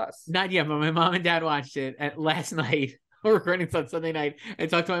Paramount Plus? Not yet, but my mom and dad watched it last night. We're recording this on Sunday night. I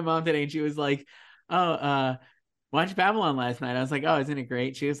talked to my mom today, and she was like, watched Babylon last night. I was like, oh, isn't it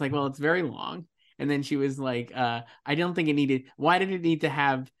great? She was like, well, it's very long. And then she was like, I don't think it needed. Why did it need to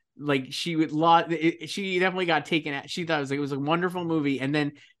have like she definitely got taken at. She thought it was a wonderful movie. And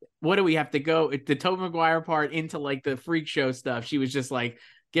then what do we have to go the Tobey Maguire part into like the freak show stuff? She was just like,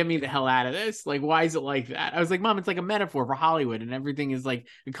 get me the hell out of this. Like, why is it like that? I was like, Mom, it's like a metaphor for Hollywood and everything is like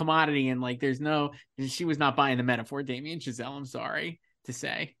a commodity. And like, she was not buying the metaphor, Damien Chazelle. I'm sorry to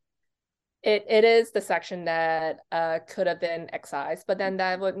say. It is the section that could have been excised, but then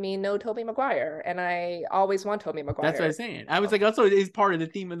that would mean no Tobey Maguire, and I always want Tobey Maguire. That's what I was saying. I was like, also, it is part of the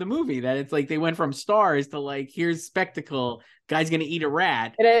theme of the movie that it's like they went from stars to like, here's spectacle, guy's gonna eat a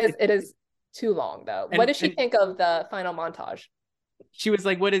rat. It is too long though. What did she think of the final montage? She was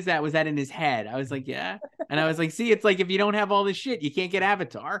like, what is that? Was that in his head? I was like, yeah. And I was like, see, it's like if you don't have all this shit, you can't get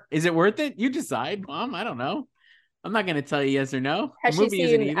Avatar. Is it worth it? You decide, Mom. I don't know. I'm not going to tell you yes or no. Has she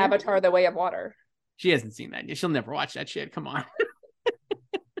seen Avatar: The Way of Water? She hasn't seen that. She'll never watch that shit. Come on.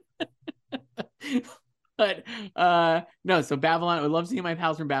 But no, so Babylon, I would love seeing my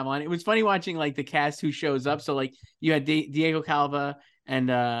pals from Babylon. It was funny watching like the cast who shows up. So like you had Diego Calva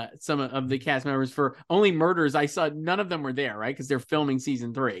and some of the cast members for Only Murders. I saw none of them were there, right? Because they're filming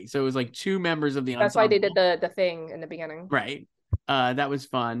season 3. So it was like 2 members of the ensemble. That's why they did the thing in the beginning. Right. That was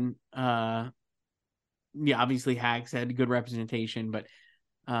fun. Yeah, obviously Hacks had good representation, but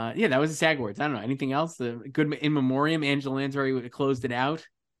yeah, that was the SAG Awards. I don't know anything else. The good in memoriam, Angela Lansbury closed it out.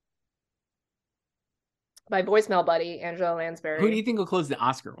 My voicemail buddy, Angela Lansbury. Who do you think will close the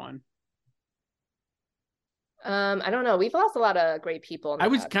Oscar one? I don't know. We've lost a lot of great people. I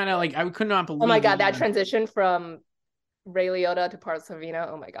was kind of like, I could not believe. Oh my god, that transition from Ray Liotta to Parth Savina.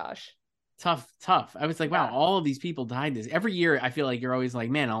 Oh my gosh. Tough. I was like, wow, all of these people died this every year. I feel like you're always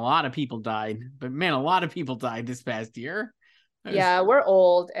like, man, a lot of people died, but man, a lot of people died this past year. We're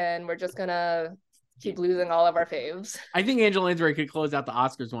old and we're just gonna keep losing all of our faves. I think Angela Lansbury could close out the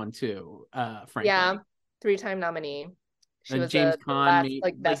Oscars one too. Frankly, 3-time nominee. She was James Caan,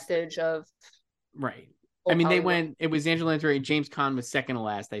 last, vestige of right. I mean, Hollywood. It was Angela Lansbury. James Caan was second to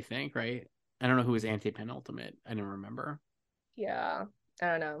last, I think, right? I don't know who was anti-penultimate. I don't remember. Yeah, I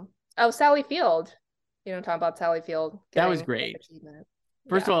don't know. Oh, Sally Field. You know, talk about Sally Field. That was great.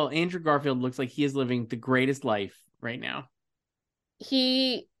 First of all, Andrew Garfield looks like he is living the greatest life right now.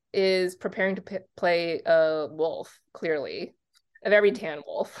 He is preparing to play a wolf, clearly. A very tan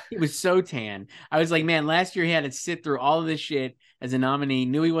wolf. He was so tan. I was like, man, last year he had to sit through all of this shit as a nominee,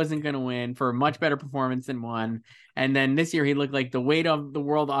 knew he wasn't going to win for a much better performance than won. And then this year he looked like the weight of the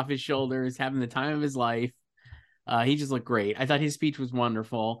world off his shoulders, having the time of his life. He just looked great. I thought his speech was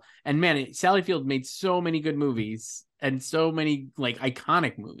wonderful. And man, Sally Field made so many good movies and so many like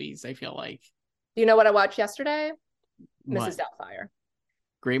iconic movies, I feel like. You know what I watched yesterday? What? Mrs. Doubtfire.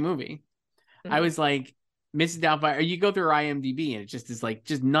 Great movie. Mm-hmm. I was like, Mrs. Doubtfire, you go through IMDb and it just is like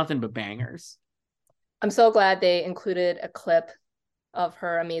just nothing but bangers. I'm so glad they included a clip of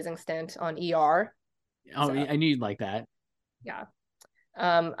her amazing stint on ER. Oh, so, I knew you'd like that. Yeah.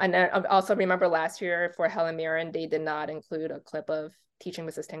 And I also remember last year for Helen Mirren, they did not include a clip of Teaching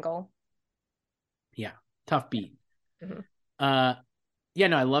Mrs. Tingle. Yeah, tough beat. Mm-hmm. Yeah,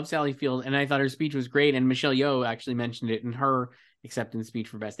 no, I love Sally Field, and I thought her speech was great. And Michelle Yeoh actually mentioned it in her acceptance speech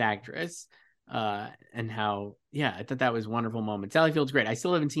for Best Actress. And how, yeah, I thought that was a wonderful moment. Sally Field's great. I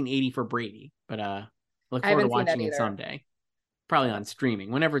still haven't seen 80 for Brady, but look forward to watching it someday. Probably on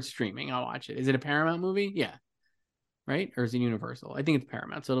streaming. Whenever it's streaming, I'll watch it. Is it a Paramount movie? Yeah. Right? Or is it Universal? I think it's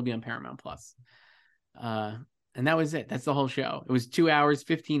Paramount, so it'll be on Paramount Plus. And that was it. That's the whole show. It was 2 hours,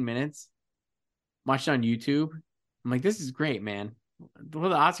 15 minutes. Watched it on YouTube. I'm like, this is great, man. What are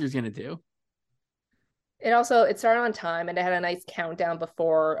the Oscars gonna do? It started on time, and it had a nice countdown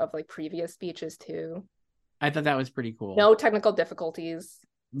before of like previous speeches too. I thought that was pretty cool. No technical difficulties.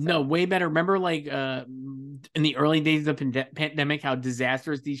 No, way better. Remember, like in the early days of the pandemic, how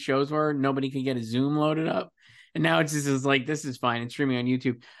disastrous these shows were. Nobody could get a Zoom loaded up, and now it's just like, this is fine. It's streaming on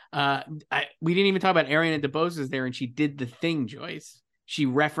YouTube. We didn't even talk about Ariana DeBose was there, and she did the thing, Joyce. She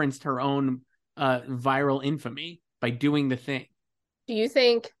referenced her own viral infamy by doing the thing. Do you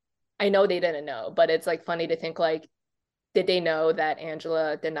think? I know they didn't know, but it's like funny to think like, did they know that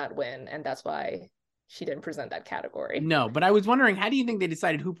Angela did not win, and that's why she didn't present that category? No, but I was wondering, how do you think they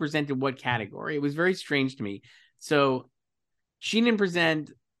decided who presented what category? It was very strange to me. So she didn't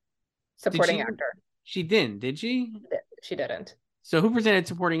present supporting actor. She didn't, did she? She didn't. So who presented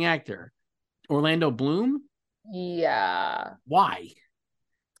supporting actor? Orlando Bloom? Yeah. Why?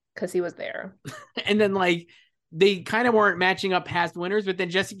 Because he was there. And then like they kind of weren't matching up past winners, but then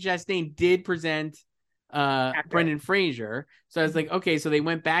Jessica Chastain did present Brendan Fraser. So I was like, okay, so they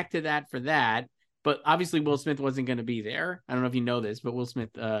went back to that for that. But obviously Will Smith wasn't going to be there. I don't know if you know this, but Will Smith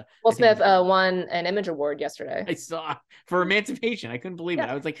won an Image Award yesterday. I saw for Emancipation. I couldn't believe it.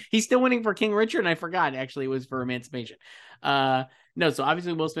 I was like, he's still winning for King Richard, and I forgot actually it was for Emancipation. No, so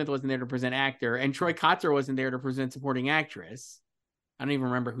obviously Will Smith wasn't there to present actor, and Troy Kotsur wasn't there to present supporting actress. I don't even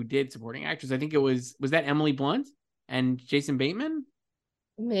remember who did supporting actress. I think it was that Emily Blunt and Jason Bateman?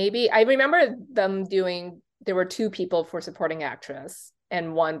 Maybe. I remember them there were two people for supporting actress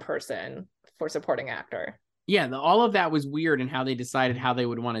and one person for supporting actor. Yeah, all of that was weird, and how they decided how they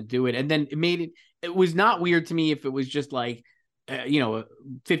would want to do it. And then it was not weird to me if it was just like,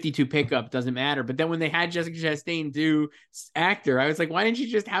 52 pickup, doesn't matter. But then when they had Jessica Chastain do actor, I was like, why didn't you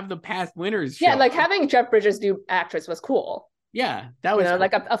just have the past winners show? Yeah, like having Jeff Bridges do actress was cool. Yeah, that was cool.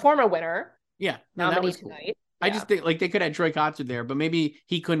 Like a former winner. Yeah, that was cool. Tonight. I just think like they could have Troy Kotsur there, but maybe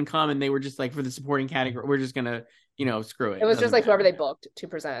he couldn't come, and they were just like, for the supporting category, we're just gonna, screw it. It was just like whoever they booked to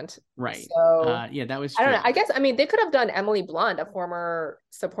present. Right. So yeah, that was. I don't know. I guess they could have done Emily Blunt, a former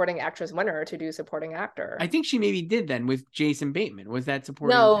supporting actress winner, to do supporting actor. I think she maybe did then with Jason Bateman. Was that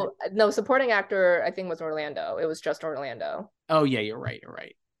supporting? No, supporting actor I think was Orlando. It was just Orlando. Oh yeah, you're right.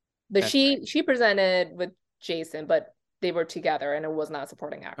 But she presented with Jason, but they were together, and it was not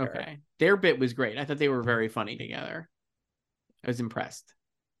supporting actor. Okay. Their bit was great. I thought they were very funny together. I was impressed.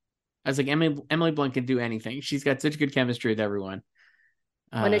 I was like, Emily Blunt can do anything. She's got such good chemistry with everyone.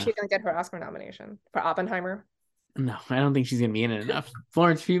 When is she going to get her Oscar nomination? For Oppenheimer? No, I don't think she's going to be in it enough.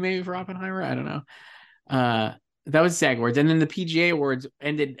 Florence Pugh maybe for Oppenheimer? I don't know. That was SAG Awards. And then the PGA Awards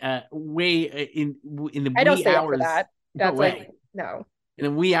ended way in the wee hours. I don't stay up for that. That's no. In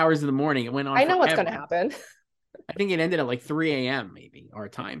the wee hours of the morning, it went on. I know what's going to happen. I think it ended at like 3 a.m. maybe, our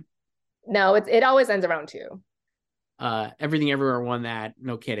time. No, it always ends around 2. Everything Everywhere won that.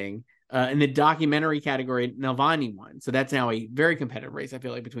 No kidding. In the documentary category, Nalvani won. So that's now a very competitive race, I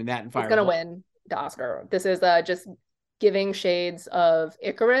feel like, between that and Fireball. It's going to win the Oscar. This is just giving shades of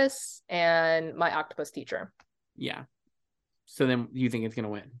Icarus and My Octopus Teacher. Yeah. So then you think it's going to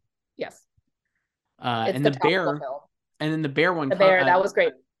win? Yes. And the Bear. Film. And then the Bear one. The Bear, that was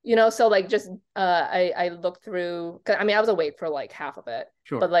great. So like just I looked through, I was awake for like half of it.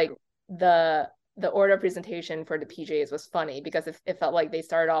 Sure. But like the order of presentation for the PJs was funny because it felt like they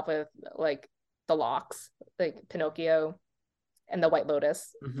started off with like the locks, like Pinocchio and the White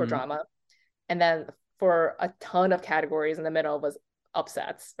Lotus for drama. And then for a ton of categories in the middle was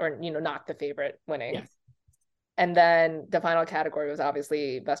upsets or, not the favorite winning. Yes. And then the final category was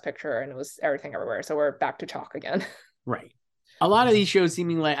obviously Best Picture, and it was Everything Everywhere. So we're back to chalk again. Right. A lot of these shows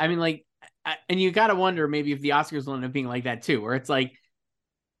seeming like, and you got to wonder maybe if the Oscars will end up being like that too, where it's like,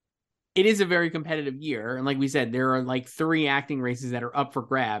 it is a very competitive year. And like we said, there are like 3 acting races that are up for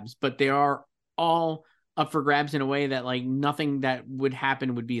grabs, but they are all up for grabs in a way that like nothing that would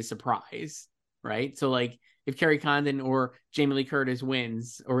happen would be a surprise. Right. So like if Kerry Condon or Jamie Lee Curtis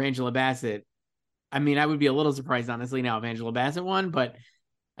wins or Angela Bassett, I would be a little surprised, honestly, now if Angela Bassett won, but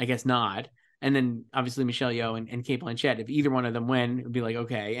I guess not. And then obviously Michelle Yeoh and Cate Blanchett. If either one of them win, it would be like,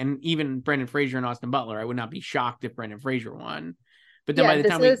 okay. And even Brendan Fraser and Austin Butler, I would not be shocked if Brendan Fraser won. But then by the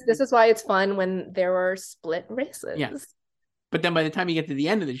time this is why it's fun when there are split races. Yeah. But then by the time you get to the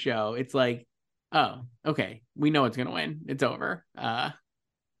end of the show, it's like, oh, okay, we know it's gonna win. It's over. I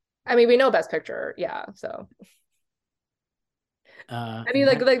mean, we know Best Picture, yeah. So I mean,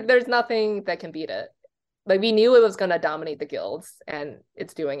 like there's nothing that can beat it. Like we knew it was gonna dominate the guilds, and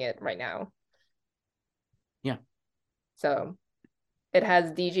it's doing it right now. Yeah. So it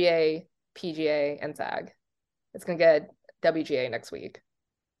has DGA, PGA, and SAG. It's gonna get WGA next week.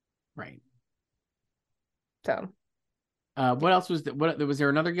 Right. So what else was was there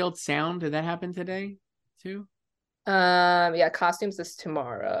another guild? Sound? Did that happen today too? Yeah, costumes is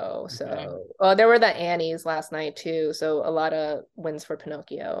tomorrow. Okay. So there were the Annies last night too. So a lot of wins for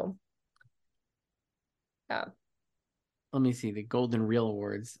Pinocchio. Yeah. Let me see the Golden Reel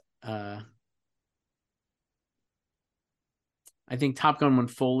Awards. I think Top Gun won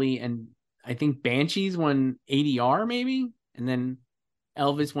Foley, and I think Banshees won ADR maybe, and then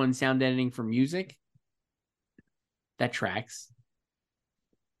Elvis won sound editing for music. That tracks.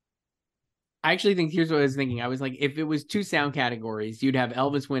 I actually think here's what I was thinking. I was like, if it was 2 sound categories, you'd have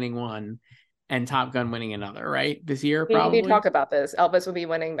Elvis winning one and Top Gun winning another, right? This year, probably. We talked about this. Elvis would be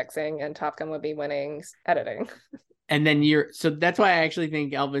winning mixing and Top Gun would be winning editing. And then so that's why I actually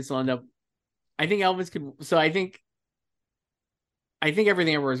think Elvis will end up. I think Elvis could. So I think Everything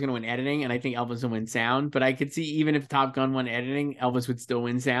Everywhere is going to win editing, and I think Elvis will win sound. But I could see even if Top Gun won editing, Elvis would still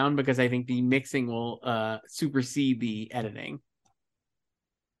win sound because I think the mixing will supersede the editing.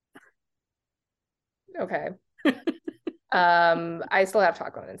 Okay. I still have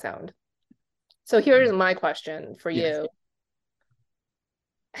Top Gun and sound. So here's my question for you. Yes.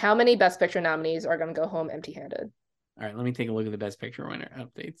 How many Best Picture nominees are going to go home empty-handed? All right, let me take a look at the Best Picture winner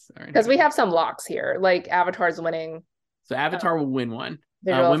updates. All right, because we have some locks here, like Avatar's winning. So Avatar will win one.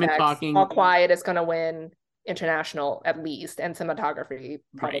 Women effects, Talking. All Quiet is going to win international at least, and cinematography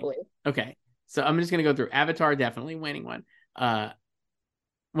probably. Right. Okay, so I'm just going to go through. Avatar definitely winning one.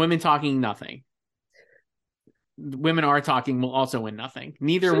 Women Talking, nothing. Women Are Talking will also win nothing.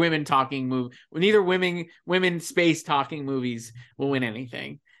 Neither women space talking movies will win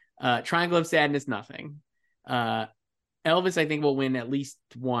anything. Triangle of Sadness, nothing. Elvis, I think, will win at least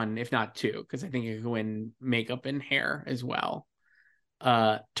one, if not 2, because I think it could win makeup and hair as well.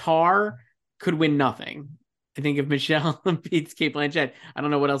 Tar could win nothing. I think if Michelle beats Cate Blanchett, I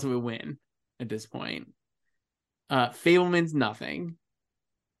don't know what else it would win at this point. Fableman's nothing.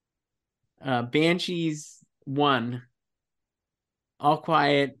 Banshees, 1. All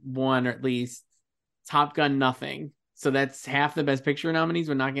Quiet, 1, or at least. Top Gun, nothing. So that's half the Best Picture nominees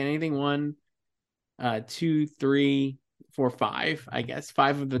would not get anything. 1, 2, 3, 4, 5. I guess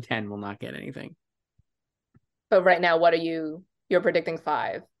 5 of the 10 will not get anything. But right now, what are you're predicting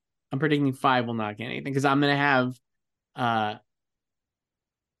 5? I'm predicting 5 will not get anything because I'm gonna have I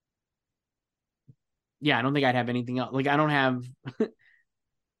don't think I'd have anything else. Like I don't have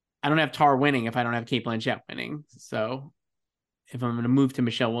Tar winning if I don't have Cate Blanchett winning. So if I'm going to move to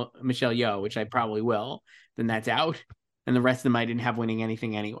Michelle Yeoh, which I probably will, then that's out. And the rest of them I didn't have winning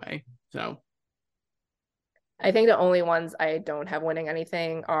anything anyway. So I think the only ones I don't have winning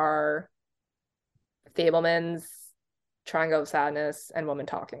anything are Fableman's, Triangle of Sadness, and Woman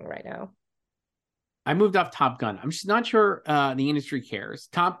Talking right now. I moved off Top Gun. I'm just not sure the industry cares.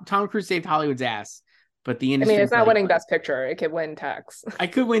 Tom Cruise saved Hollywood's ass. But the industry, it's not winning Best Picture. It could win techs. I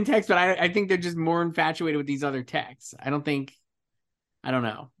could win techs, but I think they're just more infatuated with these other techs. I don't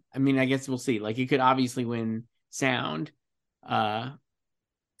know. I mean, I guess we'll see. Like, it could obviously win sound.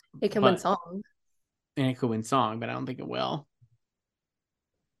 It can win song. And it could win song, but I don't think it will.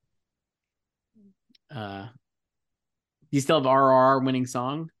 Do you still have RRR winning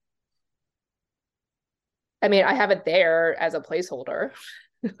song? I mean, I have it there as a placeholder.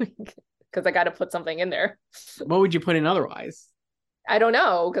 Because I got to put something in there. What would you put in otherwise? I don't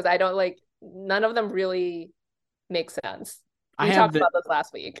know, because I don't none of them really make sense. We talked about this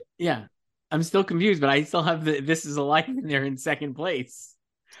last week. Yeah. I'm still confused, but I still have This Is a Life in there in second place.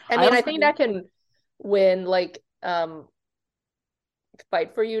 I think that can win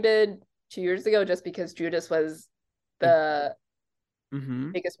Fight for You did 2 years ago, just because Judas was the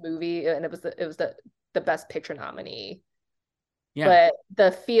biggest movie and it was the Best Picture nominee. Yeah. But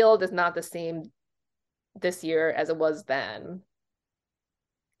the field is not the same this year as it was then.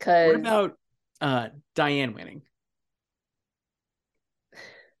 What about Diane winning?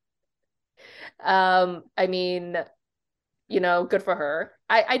 I mean, good for her.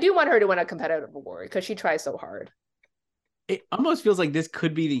 I do want her to win a competitive award because she tries so hard. It almost feels like this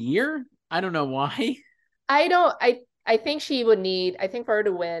could be the year, I don't know why. I think she would need, I think for her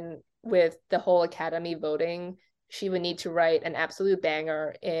to win with the whole Academy voting, she would need to write an absolute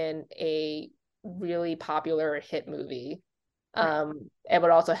banger in a really popular hit movie. Right. It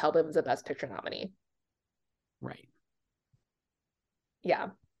would also help if it was a Best Picture nominee. Right. Yeah.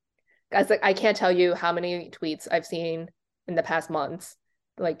 Guys, like, I can't tell you how many tweets I've seen in the past months,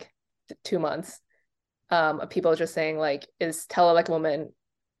 like 2 months, of people just saying, like, is Tell Her Like a Woman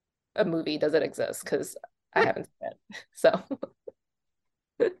a movie? Does it exist? Because I haven't seen it. So.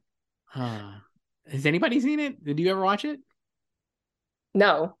 Has anybody seen it? Did you ever watch it?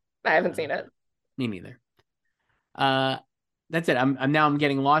 No, I haven't seen it. Me neither. That's it. I'm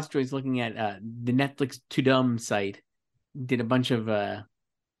getting lost, Joyce, looking at the Netflix Too Dumb site. Did a bunch of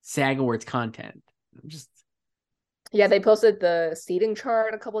SAG Awards content. Yeah, they posted the seating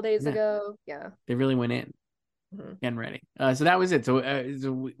chart a couple days ago. Yeah, they really went in. Getting ready. So that was it.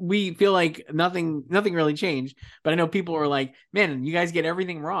 So we feel like nothing really changed, but I know people were like, man, you guys get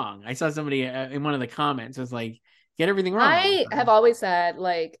everything wrong. I saw somebody in one of the comments was like, get everything wrong. I have always said,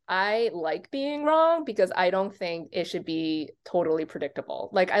 like, I like being wrong because I don't think it should be totally predictable.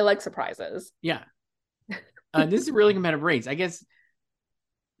 Like, I like surprises. Yeah. This is a really competitive race. I guess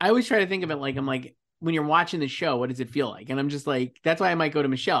I always try to think of it like, I'm like, when you're watching the show, what does it feel like? And I'm just like, that's why I might go to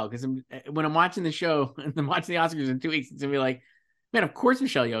Michelle, because when I'm watching the show and I'm watching the Oscars in 2 weeks, it's gonna be like, man, of course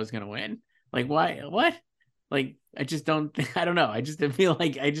Michelle Yeoh is gonna win. Like, why? What? Like, I just don't. I don't know. I just feel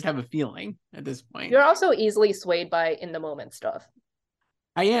like I just have a feeling at this point. You're also easily swayed by in the moment stuff.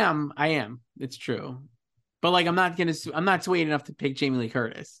 I am. It's true, but like, I'm not swayed enough to pick Jamie Lee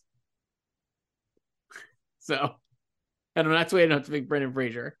Curtis. So, and I'm not swayed enough to pick Brendan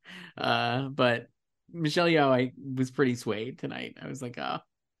Fraser. But Michelle Yeoh, I was pretty swayed tonight. I was like, oh.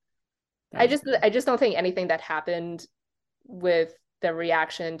 I just don't think anything that happened with the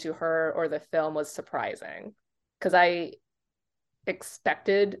reaction to her or the film was surprising, because I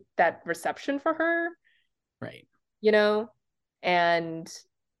expected that reception for her. Right. You know, and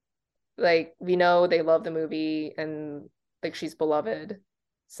like, we know they love the movie and like she's beloved.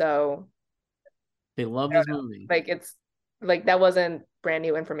 So they love this movie. Like, it's like, that wasn't brand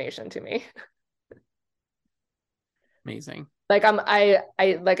new information to me. Amazing. Like, I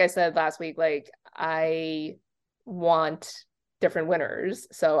like I said last week, like, I want different winners,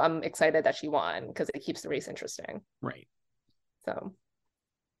 so I'm excited that she won because it keeps the race interesting. Right. So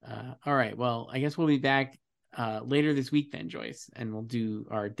all right, well, I guess we'll be back later this week then, Joyce, and we'll do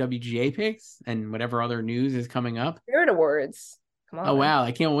our WGA picks and whatever other news is coming up. Spirit Awards. Come on. Oh wow,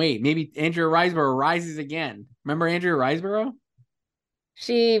 I can't wait. Maybe Andrea Riseborough rises again. Remember Andrea Riseborough?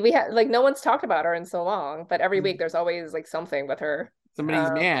 We had, like, no one's talked about her in so long, but every week there's always like something with her.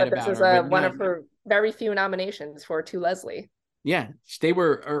 Somebody's mad about her. This is one of her very few nominations for To Leslie. Yeah, they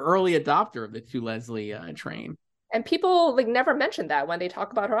were an early adopter of the To Leslie train. And people like never mentioned that when they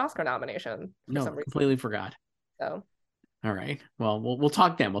talk about her Oscar nomination. No, completely forgot. So, all right. Well, we'll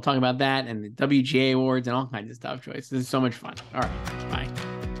talk then. We'll talk about that and the WGA awards and all kinds of stuff, Joyce. This is so much fun. All right. Bye.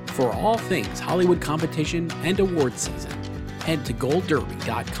 For all things Hollywood competition and award season, head to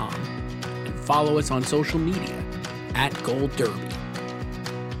goldderby.com and follow us on social media @GoldDerby.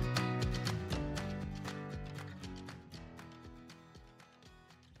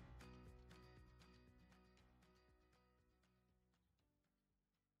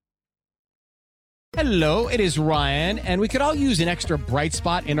 Hello, it is Ryan, and we could all use an extra bright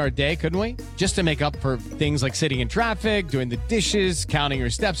spot in our day, couldn't we? Just to make up for things like sitting in traffic, doing the dishes, counting your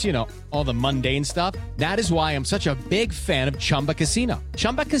steps, you know, all the mundane stuff. That is why I'm such a big fan of Chumba Casino.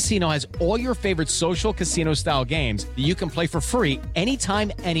 Chumba Casino has all your favorite social casino-style games that you can play for free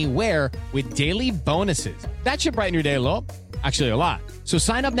anytime, anywhere with daily bonuses. That should brighten your day a little. Actually, a lot. So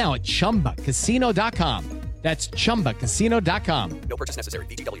sign up now at ChumbaCasino.com. That's ChumbaCasino.com. No purchase necessary.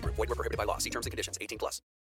 VGW Group. Void where prohibited by law. See terms and conditions. 18+.